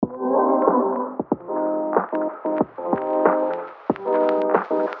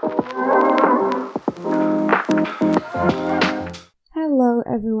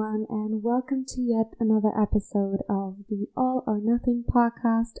welcome to yet another episode of the All or Nothing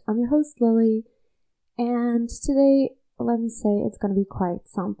podcast. I'm your host, Lily, and today, let me say, it's going to be quite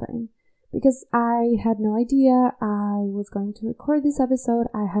something, because I had no idea I was going to record this episode.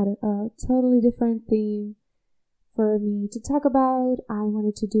 I had a totally different theme for me to talk about. I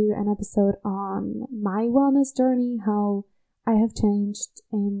wanted to do an episode on my wellness journey, how I have changed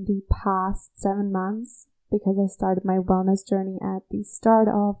in the past 7 months, because I started my wellness journey at the start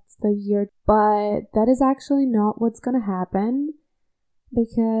of the year. But that is actually not what's gonna happen,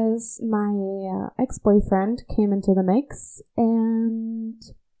 because my ex-boyfriend came into the mix and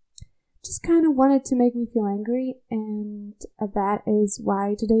just kind of wanted to make me feel angry, and that is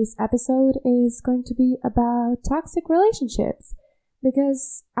why today's episode is going to be about toxic relationships,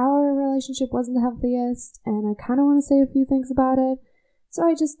 because our relationship wasn't the healthiest and I kind of want to say a few things about it. So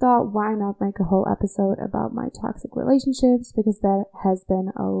I just thought, why not make a whole episode about my toxic relationships, because there has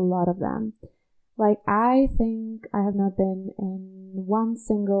been a lot of them. Like, I think I have not been in one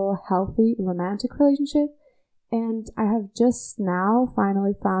single healthy romantic relationship, and I have just now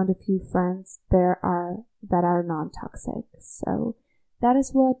finally found a few friends that are non-toxic. So that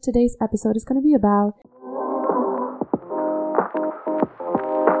is what today's episode is going to be about.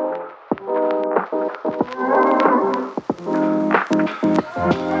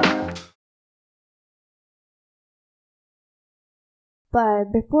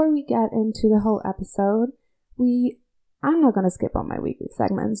 But before we get into the whole episode, I'm not going to skip on my weekly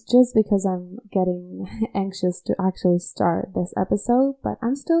segments just because I'm getting anxious to actually start this episode, but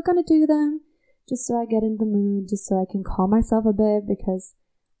I'm still going to do them just so I get in the mood, just so I can calm myself a bit, because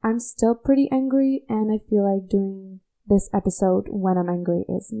I'm still pretty angry and I feel like doing this episode when I'm angry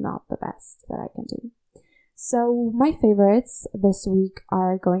is not the best that I can do. So my favorites this week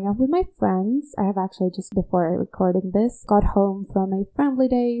are going out with my friends. I have actually, just before recording this, got home from a friendly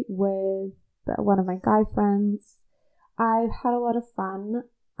day with one of my guy friends. I've had a lot of fun.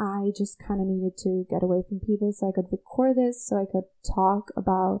 I just kind of needed to get away from people so I could record this, so I could talk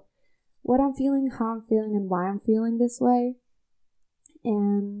about what I'm feeling, how I'm feeling, and why I'm feeling this way.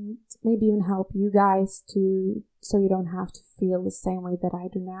 And maybe even help you guys so you don't have to feel the same way that I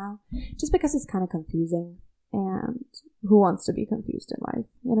do now. Just because it's kind of confusing. And who wants to be confused in life,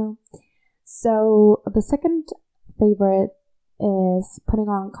 you know? So the second favorite is putting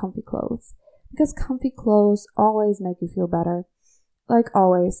on comfy clothes, because comfy clothes always make you feel better. Like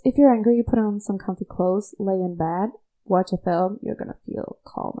always, if you're angry, you put on some comfy clothes, lay in bed, watch a film, you're gonna feel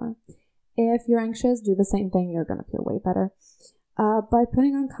calmer. If you're anxious, do the same thing, you're gonna feel way better. But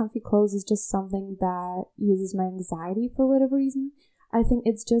putting on comfy clothes is just something that eases my anxiety for whatever reason. I think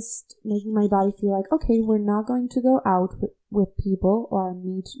it's just making my body feel like, okay, we're not going to go out with people or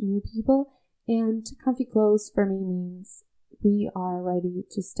meet new people. And comfy clothes for me means we are ready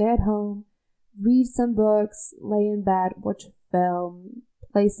to stay at home, read some books, lay in bed, watch a film,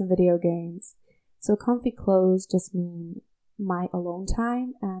 play some video games. So comfy clothes just mean my alone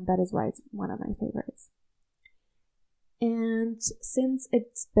time, and that is why it's one of my favorites. And since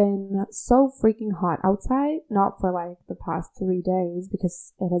it's been so freaking hot outside, not for like the past 3 days,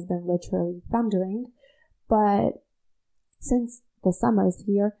 because it has been literally thundering, but since the summer is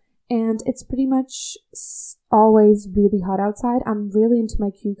here and it's pretty much always really hot outside, I'm really into my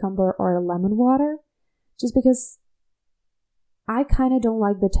cucumber or lemon water, just because I kind of don't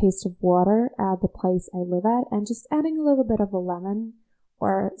like the taste of water at the place I live at, and just adding a little bit of a lemon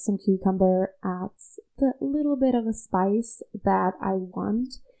or some cucumber adds the little bit of a spice that I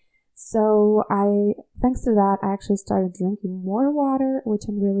want. So thanks to that, I actually started drinking more water, which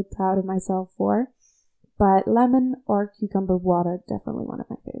I'm really proud of myself for. But lemon or cucumber water, definitely one of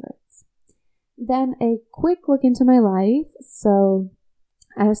my favorites. Then a quick look into my life. So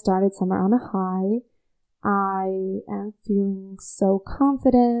I have started summer on a high. I am feeling so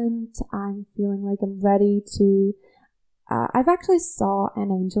confident. I'm feeling like I'm ready to I've actually saw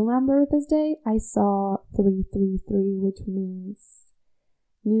an angel number this day. I saw 333, which means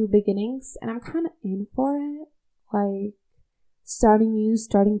new beginnings, and I'm kind of in for it. Like, starting new,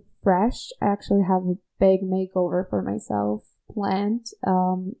 starting fresh. I actually have a big makeover for myself planned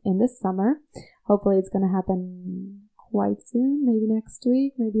in this summer. Hopefully it's going to happen quite soon, maybe next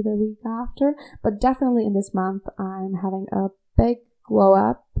week, maybe the week after, but definitely in this month I'm having a big glow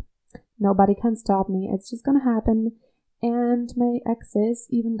up. Nobody can stop me. It's just going to happen. And my exes,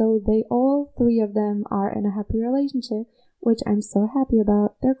 even though all three of them are in a happy relationship, which I'm so happy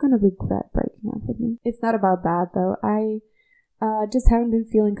about, they're gonna regret breaking up with me. It's not about that though. I just haven't been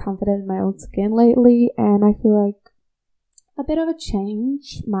feeling confident in my own skin lately, and I feel like a bit of a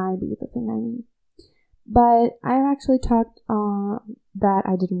change might be the thing I need. But I've actually talked that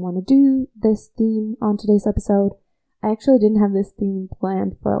I didn't want to do this theme on today's episode. I actually didn't have this theme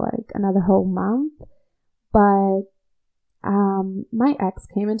planned for like another whole month, but my ex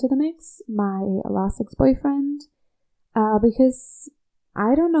came into the mix, my last ex-boyfriend, because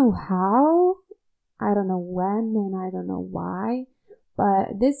I don't know how, I don't know when, and I don't know why,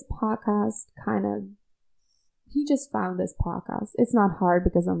 but this podcast he just found this podcast. It's not hard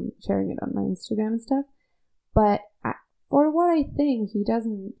because I'm sharing it on my Instagram and stuff, but for what I think, he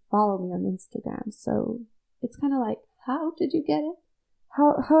doesn't follow me on Instagram, so it's kind of like, how did you get it?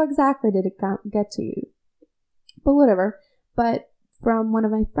 How exactly did it get to you? But whatever. But from one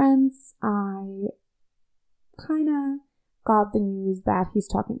of my friends, I kind of got the news that he's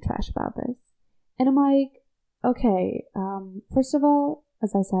talking trash about this. And I'm like, okay, first of all,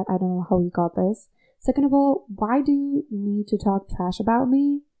 as I said, I don't know how you got this. Second of all, why do you need to talk trash about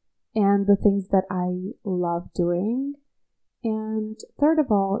me and the things that I love doing? And third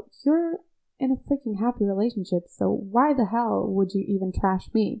of all, you're in a freaking happy relationship, so why the hell would you even trash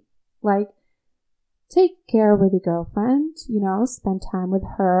me? Like, take care with your girlfriend, spend time with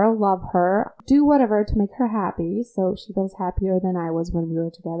her, love her, do whatever to make her happy so she feels happier than I was when we were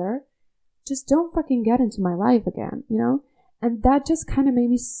together. Just don't fucking get into my life again, And that just kind of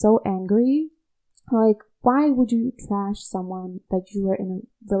made me so angry. Like, why would you trash someone that you were in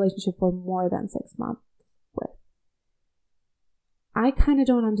a relationship for more than 6 months with? I kind of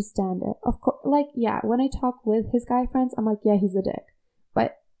don't understand it. Of course, when I talk with his guy friends, I'm like, yeah, he's a dick.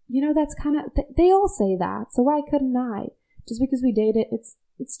 But, that's kind of, they all say that. So why couldn't I? Just because we dated,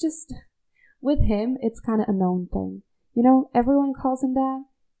 it's just, with him, it's kind of a known thing. Everyone calls him that.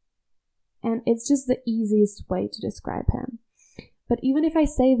 And it's just the easiest way to describe him. But even if I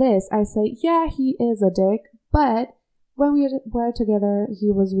say this, I say, yeah, he is a dick. But when we were together,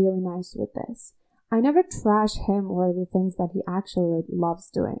 he was really nice with this. I never trash him or the things that he actually loves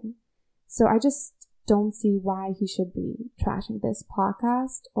doing. So I just don't see why he should be trashing this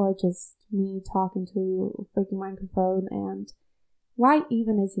podcast or just me talking to a freaking microphone, and why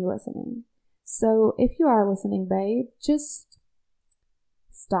even is he listening? So if you are listening, babe, just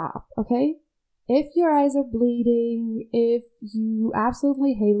stop, okay? If your eyes are bleeding, if you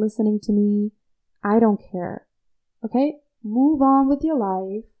absolutely hate listening to me, I don't care, okay? Move on with your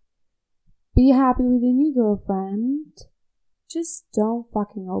life. Be happy with your new girlfriend. Just don't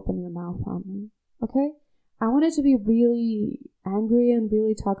fucking open your mouth on me, okay? I wanted to be really angry and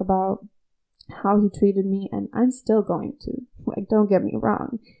really talk about how he treated me, and I'm still going to. Like, don't get me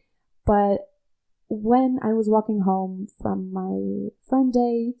wrong. But when I was walking home from my friend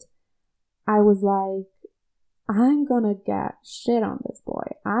date, I was like, I'm gonna get shit on this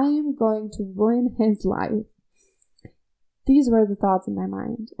boy. I am going to ruin his life. These were the thoughts in my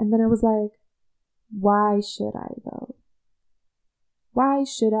mind. And then I was like, why should I though? Why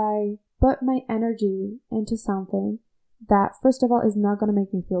should I put my energy into something that, first of all, is not going to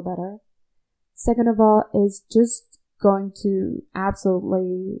make me feel better? Second of all, is just going to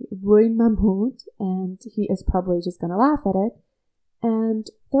absolutely ruin my mood, and he is probably just going to laugh at it. And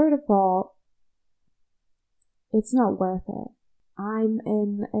third of all, it's not worth it. I'm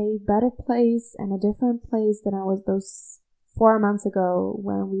in a better place and a different place than I was those 4 months ago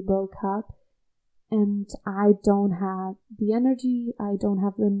when we broke up. And I don't have the energy, I don't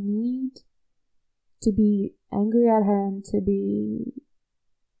have the need to be angry at him, to be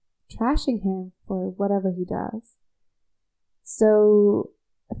trashing him for whatever he does. So,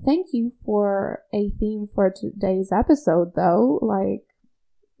 thank you for a theme for today's episode, though. Like,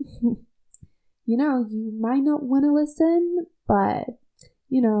 you might not want to listen, but,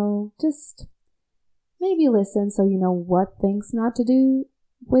 just maybe listen so you know what things not to do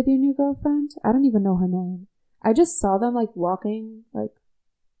with your new girlfriend. I don't even know her name. I just saw them walking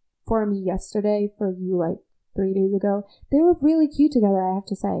for me yesterday, for you 3 days ago. They were really cute together, I have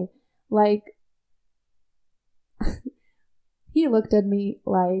to say. He looked at me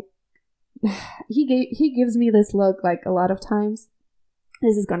he gives me this look a lot of times.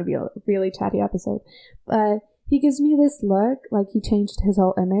 This is going to be a really chatty episode, but he gives me this look he changed his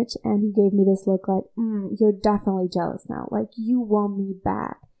whole image, and he gave me this look you're definitely jealous now, you want me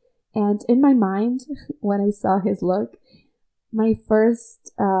back. And in my mind, when I saw his look, my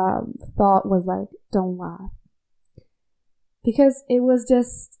first thought was don't laugh, because it was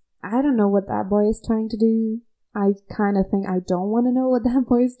just, I don't know what that boy is trying to do. I kind of think I don't want to know what that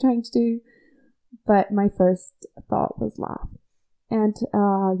boy is trying to do, but my first thought was laugh. And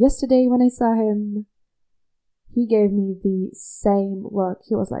yesterday when I saw him, he gave me the same look.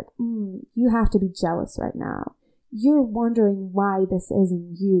 He was like, you have to be jealous right now. You're wondering why this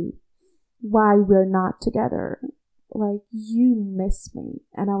isn't you. why we're not together. Like, you miss me.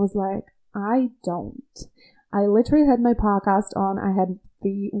 And I was like, I don't. I literally had my podcast on. I had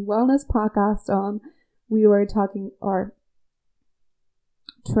the wellness podcast on. We were talking, or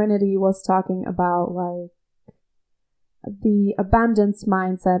Trinity was talking about like the abundance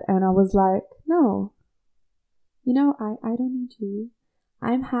mindset. And I was like, no, I don't need you.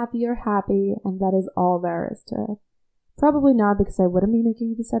 I'm happy you're happy. And that is all there is to it. Probably not, because I wouldn't be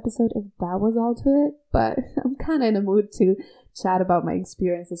making this episode if that was all to it, but I'm kind of in a mood to chat about my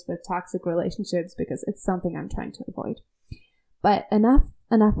experiences with toxic relationships because it's something I'm trying to avoid. But enough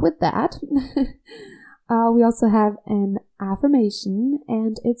with that. We also have an affirmation,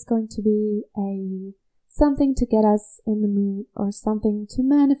 and it's going to be something to get us in the mood, or something to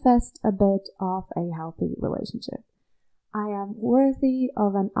manifest a bit of a healthy relationship. I am worthy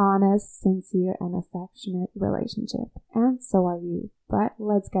of an honest, sincere, and affectionate relationship, and so are you. But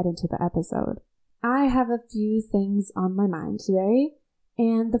let's get into the episode. I have a few things on my mind today,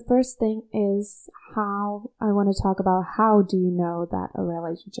 and the first thing is how I want to talk about how do you know that a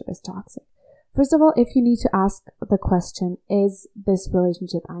relationship is toxic. First of all, if you need to ask the question, is this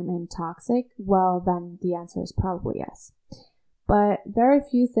relationship I'm in toxic? Well, then the answer is probably yes. But there are a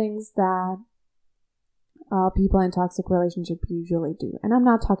few things that people in toxic relationship usually do. And I'm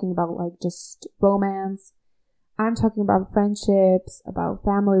not talking about like just romance. I'm talking about friendships, about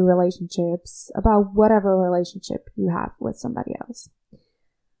family relationships, about whatever relationship you have with somebody else.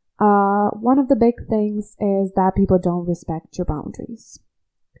 One of the big things is that people don't respect your boundaries.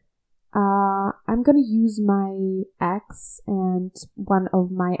 I'm gonna use my ex and one of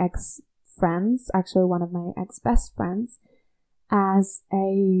my ex friends, actually one of my ex best friends, as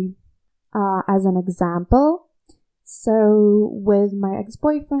an example. So with my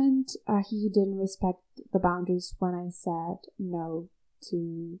ex-boyfriend, he didn't respect the boundaries when I said no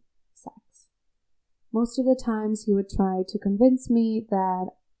to sex. Most of the times he would try to convince me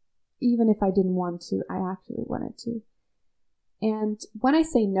that even if I didn't want to, I actually wanted to. And when I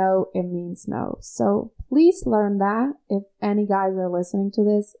say no, it means no. So please learn that. If any guys are listening to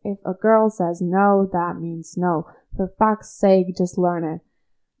this, if a girl says no, that means no. For fuck's sake, just learn it.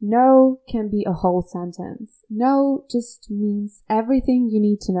 No can be a whole sentence. No just means everything you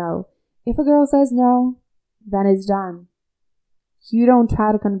need to know. If a girl says no, then it's done. You don't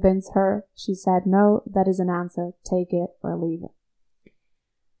try to convince her. She said no, that is an answer. Take it or leave it.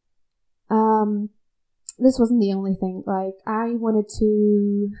 This wasn't the only thing. Like, I wanted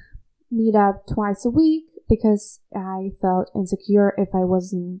to meet up twice a week because I felt insecure if I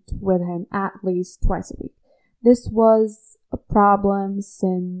wasn't with him at least twice a week. This was a problem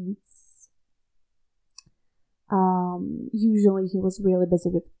since usually he was really busy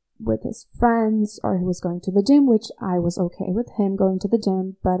with his friends, or he was going to the gym, which I was okay with him going to the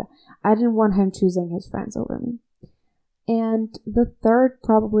gym, but I didn't want him choosing his friends over me. And the third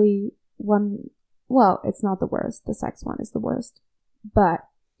probably one, well, it's not the worst. The sex one is the worst. But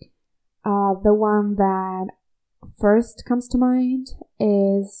the one that first comes to mind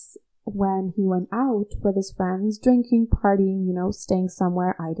is when he went out with his friends, drinking, partying, staying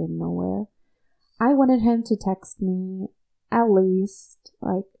somewhere I didn't know where. I wanted him to text me at least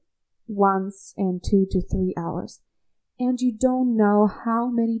like once in 2 to 3 hours. And you don't know how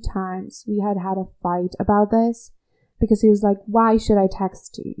many times we had a fight about this, because he was like, why should I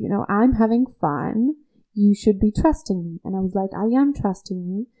text you? I'm having fun. You should be trusting me. And I was like, I am trusting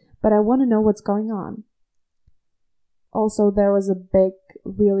you, but I want to know what's going on. Also, there was a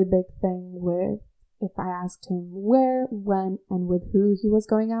really big thing with if I asked him where, when, and with who he was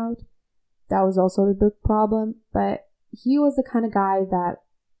going out. That was also a big problem, but he was the kind of guy that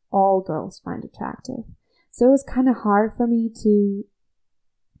all girls find attractive. So it was kind of hard for me to,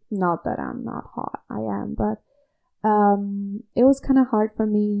 not that I'm not hot, I am, but it was kind of hard for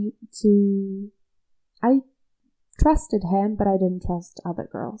me I trusted him, but I didn't trust other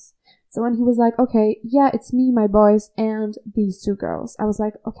girls. So when he was like, okay, yeah, it's me, my boys, and these 2 girls, I was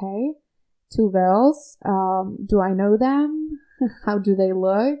like, okay, 2 girls, do I know them? How do they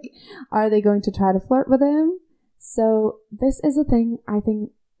look? Are they going to try to flirt with him? So this is a thing I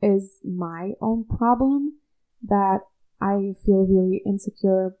think is my own problem, that I feel really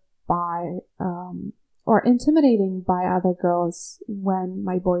insecure by, or intimidating by other girls when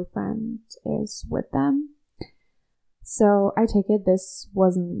my boyfriend is with them. So I take it this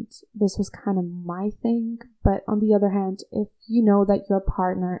was kind of my thing. But on the other hand, if you know that your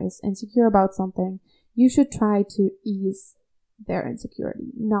partner is insecure about something, you should try to ease their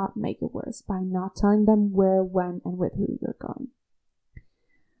insecurity, not make it worse by not telling them where, when, and with who you're going.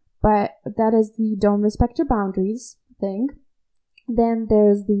 But that is the don't respect your boundaries thing. Then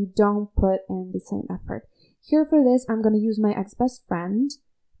there's the don't put in the same effort. Here for this, I'm going to use my ex-best friend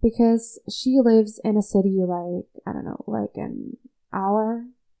because she lives in a city like, I don't know, like an hour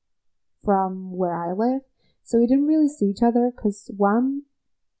from where I live. So we didn't really see each other because one,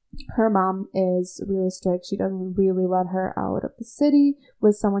 her mom is really strict. She doesn't really let her out of the city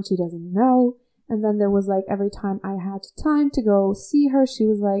with someone she doesn't know. And then there was like every time I had time to go see her, she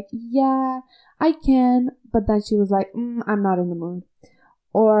was like, yeah, I can. But then she was like, I'm not in the mood.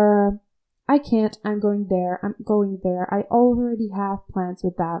 Or I can't, I'm going there. I already have plans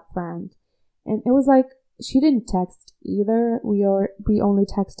with that friend. And it was like, she didn't text either. We only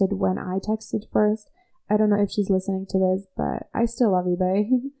texted when I texted first. I don't know if she's listening to this, but I still love you,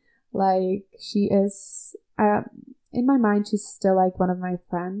 babe. Like, she is, in my mind, she's still like one of my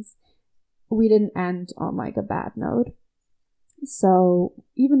friends. We didn't end on like a bad note. So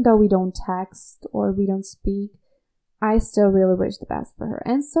even though we don't text or we don't speak, I still really wish the best for her.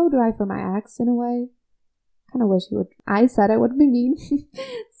 And so do I for my ex in a way. Kind of wish he would. I said I wouldn't be mean.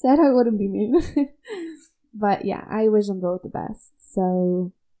 Said I wouldn't be mean. But yeah, I wish them both the best.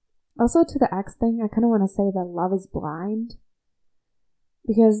 So also to the ex thing, I kind of want to say that Love is Blind.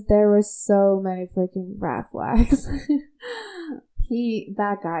 Because there were so many freaking red flags.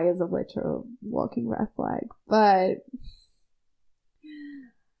 That guy is a literal walking red flag. But,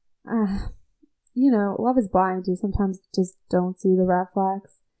 Love is Blind. You sometimes just don't see the red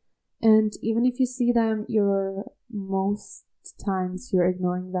flags. And even if you see them, most times you're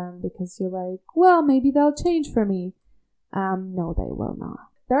ignoring them because you're like, well, maybe they'll change for me. No, they will not.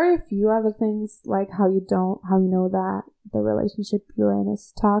 There are a few other things, like how you know that the relationship you're in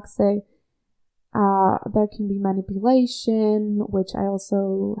is toxic. There can be manipulation, which I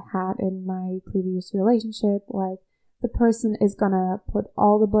also had in my previous relationship. Like, the person is gonna put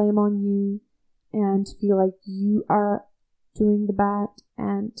all the blame on you and feel like you are doing the bad,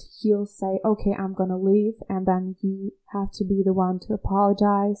 and he'll say, okay, I'm gonna leave, and then you have to be the one to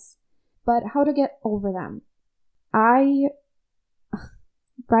apologize. But how to get over them? I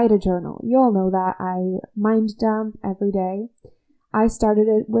write a journal. You all know that I mind dump every day. I started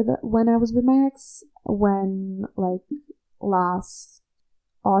it when I was with my ex, last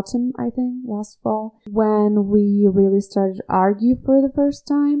autumn, I think, last fall, when we really started to argue for the first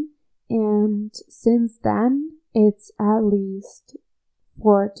time. And since then, it's at least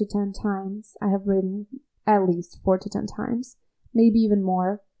 4 to 10 times. I have written at least 4 to 10 times, maybe even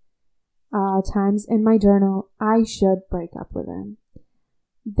more times in my journal, I should break up with him.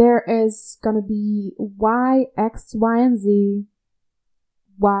 There is gonna be Y, X, Y, and Z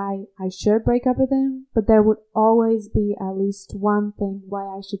why I should break up with him, but there would always be at least one thing why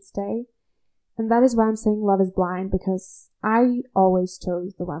I should stay. And that is why I'm saying Love is Blind, because I always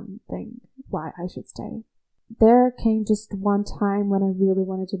chose the one thing why I should stay. There came just one time when I really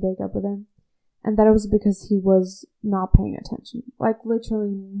wanted to break up with him, and that was because he was not paying attention. Like,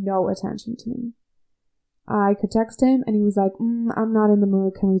 literally no attention to me. I could text him and he was like, I'm not in the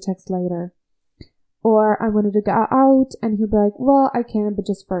mood, can we text later? Or I wanted to go out and he'd be like, well, I can, but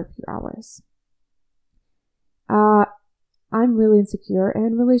just for a few hours. I'm really insecure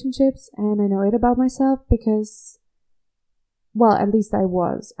in relationships, and I know it about myself because, well, at least I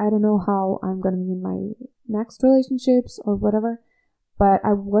was. I don't know how I'm going to be in my next relationships or whatever, but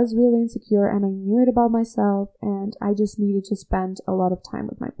I was really insecure and I knew it about myself, and I just needed to spend a lot of time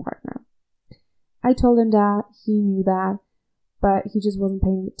with my partner. I told him that, he knew that, but he just wasn't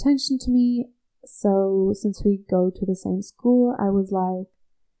paying attention to me. So since we go to the same school, I was like,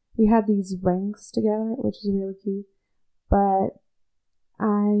 we had these rings together, which is really cute. But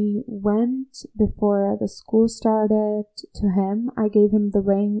I went before the school started to him. I gave him the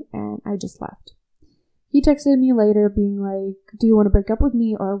ring and I just left. He texted me later being like, do you want to break up with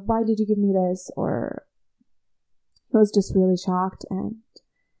me? Or why did you give me this? Or I was just really shocked, and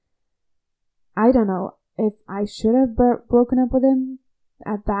I don't know if I should have broken up with him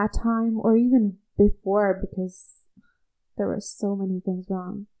at that time or even before, because there were so many things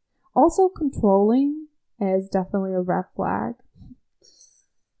wrong. Also, controlling is definitely a red flag.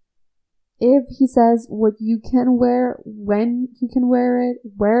 If he says what you can wear, when you can wear it,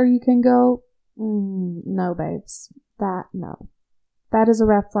 where you can go, no, babes. No. That is a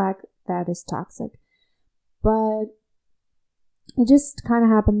red flag. That is toxic. But it just kind of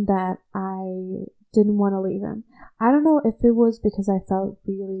happened that I didn't want to leave him. I don't know if it was because I felt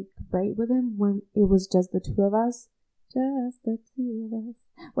really great with him when it was just the two of us. Just the two of us.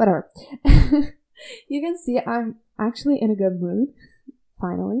 Whatever. You can see I'm actually in a good mood.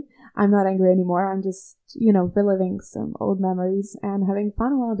 Finally. I'm not angry anymore. I'm just, reliving some old memories and having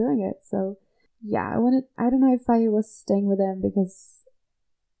fun while doing it. So yeah, I don't know if I was staying with him because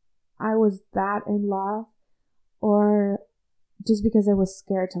I was that in love or just because I was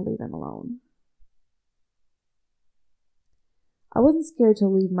scared to leave him alone. I wasn't scared to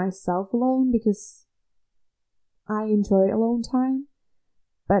leave myself alone because I enjoy alone time,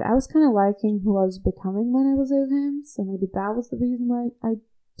 but I was kind of liking who I was becoming when I was with him, so maybe that was the reason why I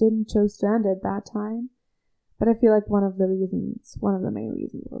didn't choose to end it that time. But I feel like one of the main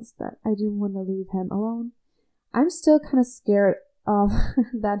reasons was that I didn't want to leave him alone. I'm still kind of scared of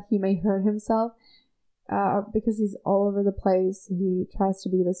that he may hurt himself, because he's all over the place. He tries to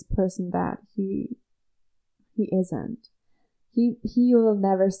be this person that he isn't. He will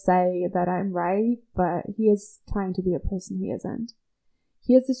never say that I'm right, but he is trying to be a person he isn't.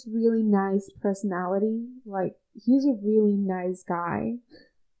 He has this really nice personality. Like, he's a really nice guy,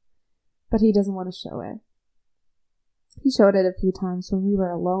 but he doesn't want to show it. He showed it a few times when we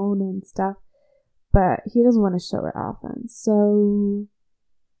were alone and stuff, but he doesn't want to show it often. So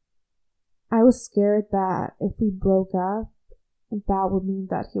I was scared that if we broke up, that would mean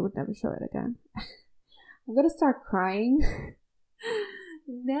that he would never show it again. I'm gonna start crying.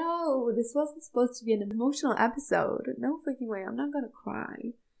 No, this wasn't supposed to be an emotional episode. No freaking way, I'm not gonna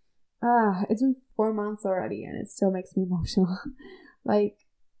cry. It's been 4 months already and it still makes me emotional. Like,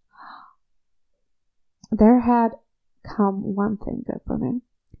 there had come one thing good from him.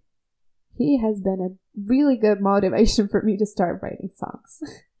 He has been a really good motivation for me to start writing songs.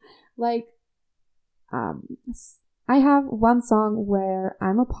 Like, I have one song where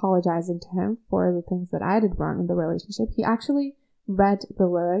I'm apologizing to him for the things that I did wrong in the relationship. He actually read the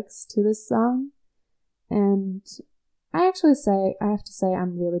lyrics to this song, and I have to say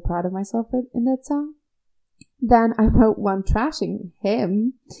I'm really proud of myself in that song. Then I wrote one trashing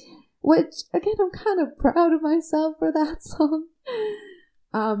him, which again, I'm kind of proud of myself for that song.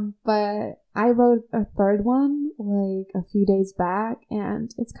 But I wrote a third one like a few days back,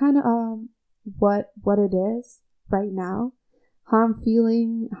 and it's kind of what it is right now, how I'm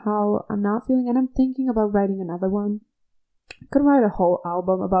feeling, how I'm not feeling, and I'm thinking about writing another one. I could write a whole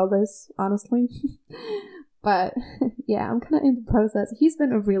album about this, honestly. But yeah, I'm kind of in the process. He's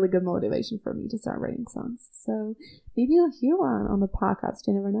been a really good motivation for me to start writing songs. So maybe you'll hear one on the podcast.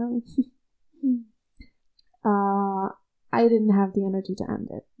 You never know. I didn't have the energy to end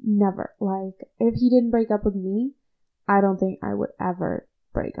it. Never. Like, if he didn't break up with me, I don't think I would ever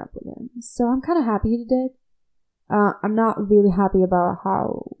break up with him. So I'm kind of happy he did. I'm not really happy about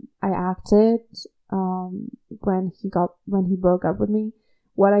how I acted when he broke up with me.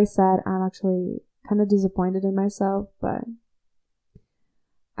 What I said, I'm actually kind of disappointed in myself, but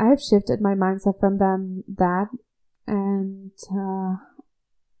I have shifted my mindset from that, and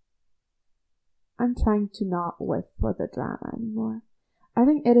I'm trying to not live for the drama anymore. I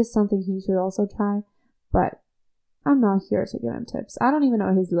think it is something he should also try, but I'm not here to give him tips. I don't even know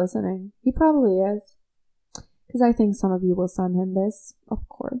if he's listening. He probably is, because I think some of you will send him this. Of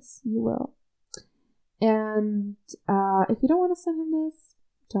course, you will. And if you don't want to send him this,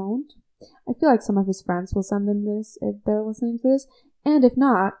 don't. I feel like some of his friends will send him this if they're listening to this. And if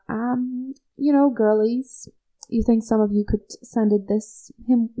not, girlies, you think some of you could send it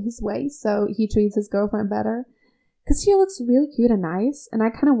his way so he treats his girlfriend better? Because she looks really cute and nice, and I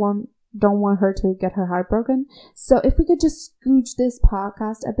kind of don't want her to get her heart broken. So if we could just scooch this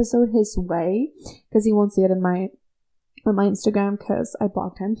podcast episode his way, because he won't see it on my Instagram because I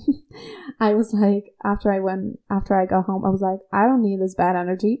blocked him. I was like, after I got home, I was like, I don't need this bad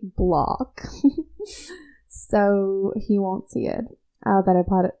energy. Block. So he won't see it. That I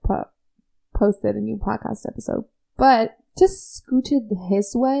posted a new podcast episode. But just scooch it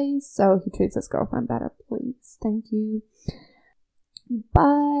his way so he treats his girlfriend better, please. Thank you.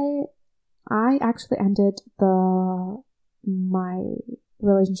 But I actually ended my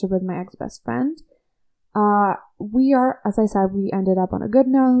relationship with my ex-best friend. As I said, we ended up on a good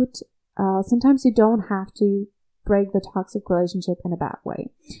note. Sometimes you don't have to break the toxic relationship in a bad way.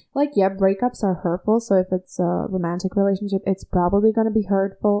 Like, yeah, breakups are hurtful, so if it's a romantic relationship, it's probably going to be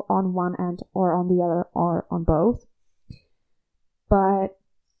hurtful on one end or on the other or on both. But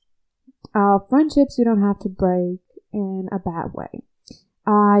friendships you don't have to break in a bad way.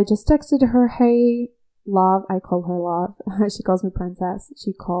 I just texted her, hey, love. I call her love. She calls me princess.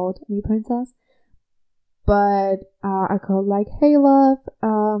 She called me princess. But I called like, hey, love,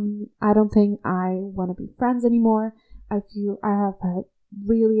 I don't think I want to be friends anymore. I feel I have had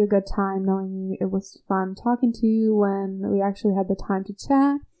really a good time knowing you. It was fun talking to you when we actually had the time to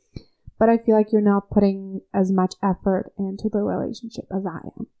chat. But I feel like you're not putting as much effort into the relationship as I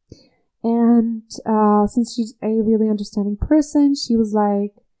am. And since she's a really understanding person, she was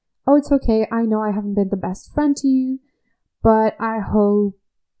like, oh, it's okay, I know I haven't been the best friend to you, but I hope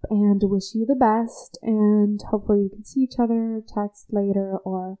and wish you the best, and hopefully we can see each other, text later,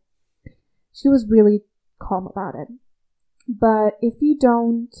 or she was really calm about it. But if you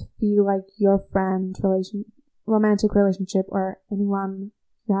don't feel like your friend, romantic relationship, or anyone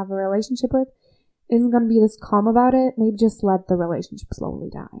you have a relationship with isn't going to be this calm about it, maybe just let the relationship slowly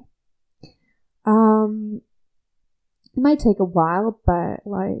die. It might take a while, but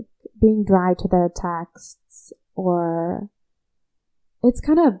like being dry to their texts, or it's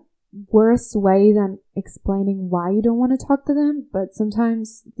kind of worse way than explaining why you don't want to talk to them, but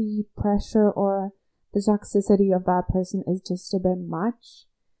sometimes the pressure or the toxicity of that person is just a bit much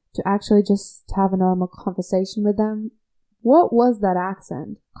to actually just have a normal conversation with them. What was that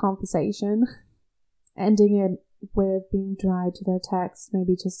accent? Conversation. Ending it with being dry to their texts,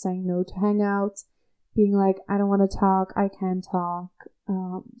 maybe just saying no to hangouts, being like, I don't want to talk, I can't talk.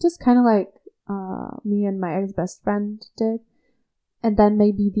 Just kind of like me and my ex-best friend did. And then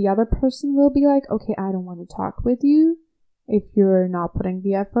maybe the other person will be like, okay, I don't want to talk with you if you're not putting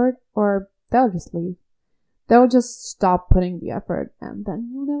the effort, or they'll just leave. They'll just stop putting the effort, and then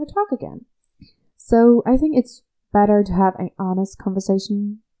you'll never talk again. So I think it's better to have an honest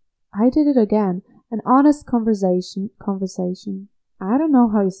conversation. I did it again. An honest conversation. I don't know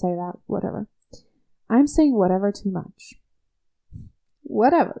how you say that. Whatever. I'm saying whatever too much.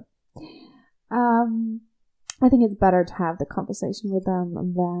 Whatever. I think it's better to have the conversation with them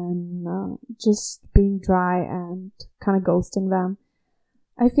than just being dry and kind of ghosting them.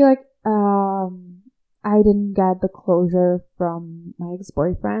 I feel like I didn't get the closure from my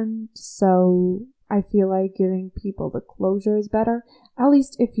ex-boyfriend, so I feel like giving people the closure is better. At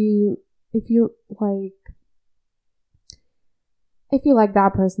least if you like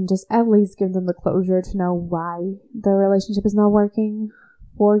that person, just at least give them the closure to know why the relationship is not working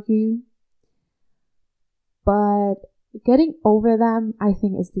for you. But getting over them, I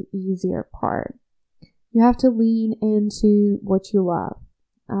think, is the easier part. You have to lean into what you love.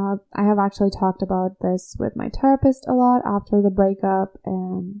 I have actually talked about this with my therapist a lot after the breakup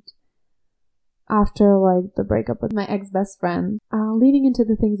and after like the breakup with my ex-best friend. Leaning into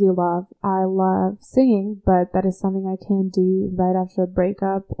the things you love. I love singing, but that is something I can't do right after a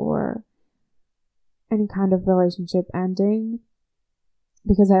breakup or any kind of relationship ending,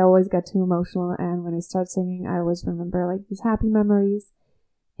 because I always get too emotional, and when I start singing, I always remember like these happy memories,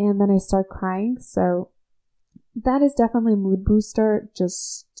 and then I start crying. So that is definitely a mood booster,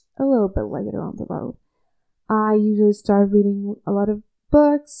 just a little bit later on the road. I usually start reading a lot of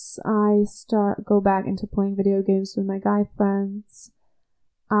books. I go back into playing video games with my guy friends.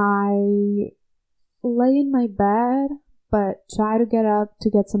 I lay in my bed, but try to get up to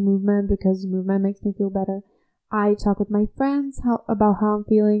get some movement, because movement makes me feel better. I talk with my friends about how I'm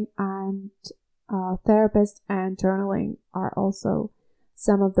feeling, and therapist and journaling are also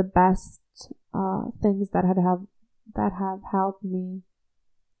some of the best things that have helped me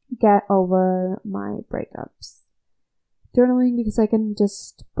get over my breakups. Journaling, because I can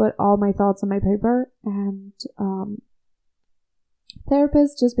just put all my thoughts on my paper, and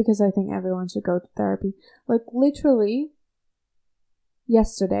therapist, just because I think everyone should go to therapy. Like literally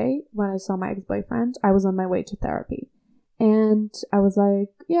yesterday, when I saw my ex-boyfriend, I was on my way to therapy, and I was like,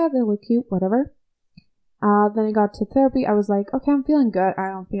 yeah, they look cute, whatever. Then I got to therapy. I was like, okay, I'm feeling good. I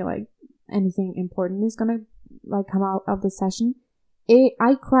don't feel like anything important is gonna like come out of the session.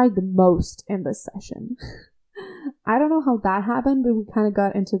 I cried the most in this session. I don't know how that happened, but we kind of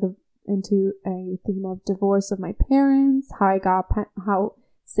got into a theme of divorce of my parents, how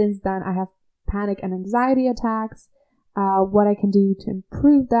since then I have panic and anxiety attacks, what I can do to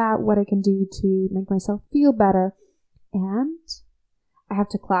improve that, what I can do to make myself feel better. And I have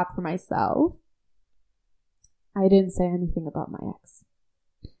to clap for myself. I didn't say anything about my ex.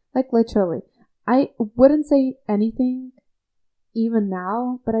 Like literally, I wouldn't say anything even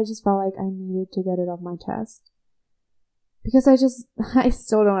now, but I just felt like I needed to get it off my chest. Because I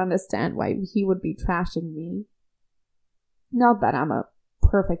still don't understand why he would be trashing me. Not that I'm a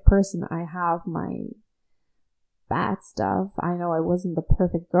perfect person. I have my bad stuff. I know I wasn't the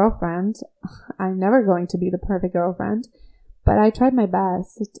perfect girlfriend. I'm never going to be the perfect girlfriend. But I tried my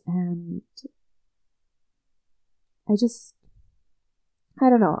best, and I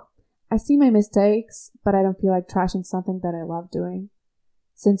don't know. I see my mistakes, but I don't feel like trashing something that I love doing.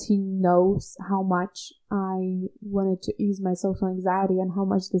 Since he knows how much I wanted to ease my social anxiety and how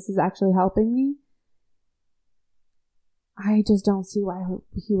much this is actually helping me, I just don't see why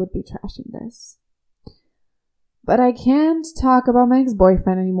he would be trashing this. But I can't talk about my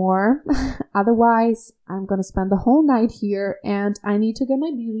ex-boyfriend anymore. Otherwise, I'm gonna spend the whole night here and I need to get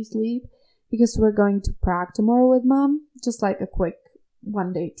my beauty sleep because we're going to Prague tomorrow with Mom. Just like a quick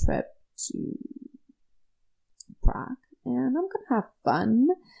one-day trip to Prague. And I'm gonna have fun.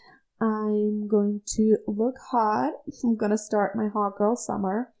 I'm going to look hot. I'm gonna start my hot girl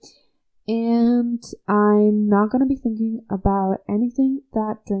summer. And I'm not gonna be thinking about anything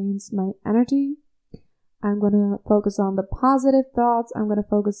that drains my energy. I'm going to focus on the positive thoughts. I'm going to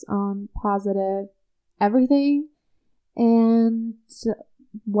focus on positive everything. And,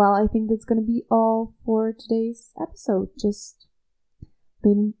 well, I think that's going to be all for today's episode. Just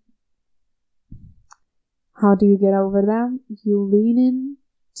lean. How do you get over them? You lean in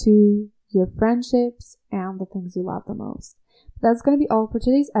to your friendships and the things you love the most. That's going to be all for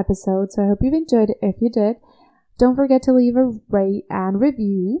today's episode. So I hope you've enjoyed it. If you did, don't forget to leave a rate and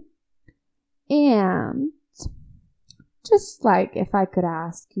review. And just like if I could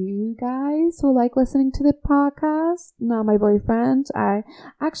ask you guys who like listening to the podcast, not my boyfriend, I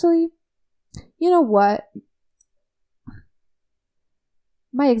actually, you know what?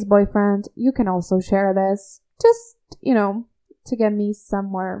 My ex-boyfriend, you can also share this. Just, to get me some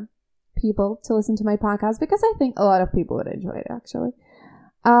more people to listen to my podcast because I think a lot of people would enjoy it actually.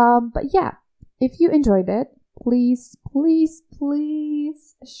 But yeah, if you enjoyed it, please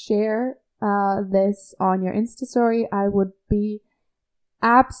share this on your Insta story. I would be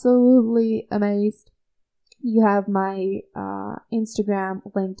absolutely amazed. You have my Instagram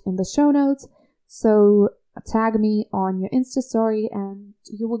linked in the show notes, so tag me on your Insta story and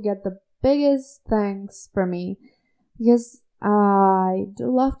you will get the biggest thanks from me because I'd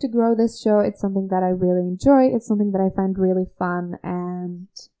love to grow this show. It's something that I really enjoy. It's something that I find really fun, and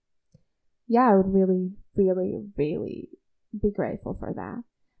yeah, I would really be grateful for that.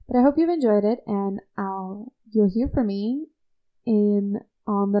 But I hope you've enjoyed it, and you'll hear from me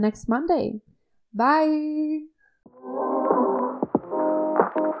on the next Monday. Bye!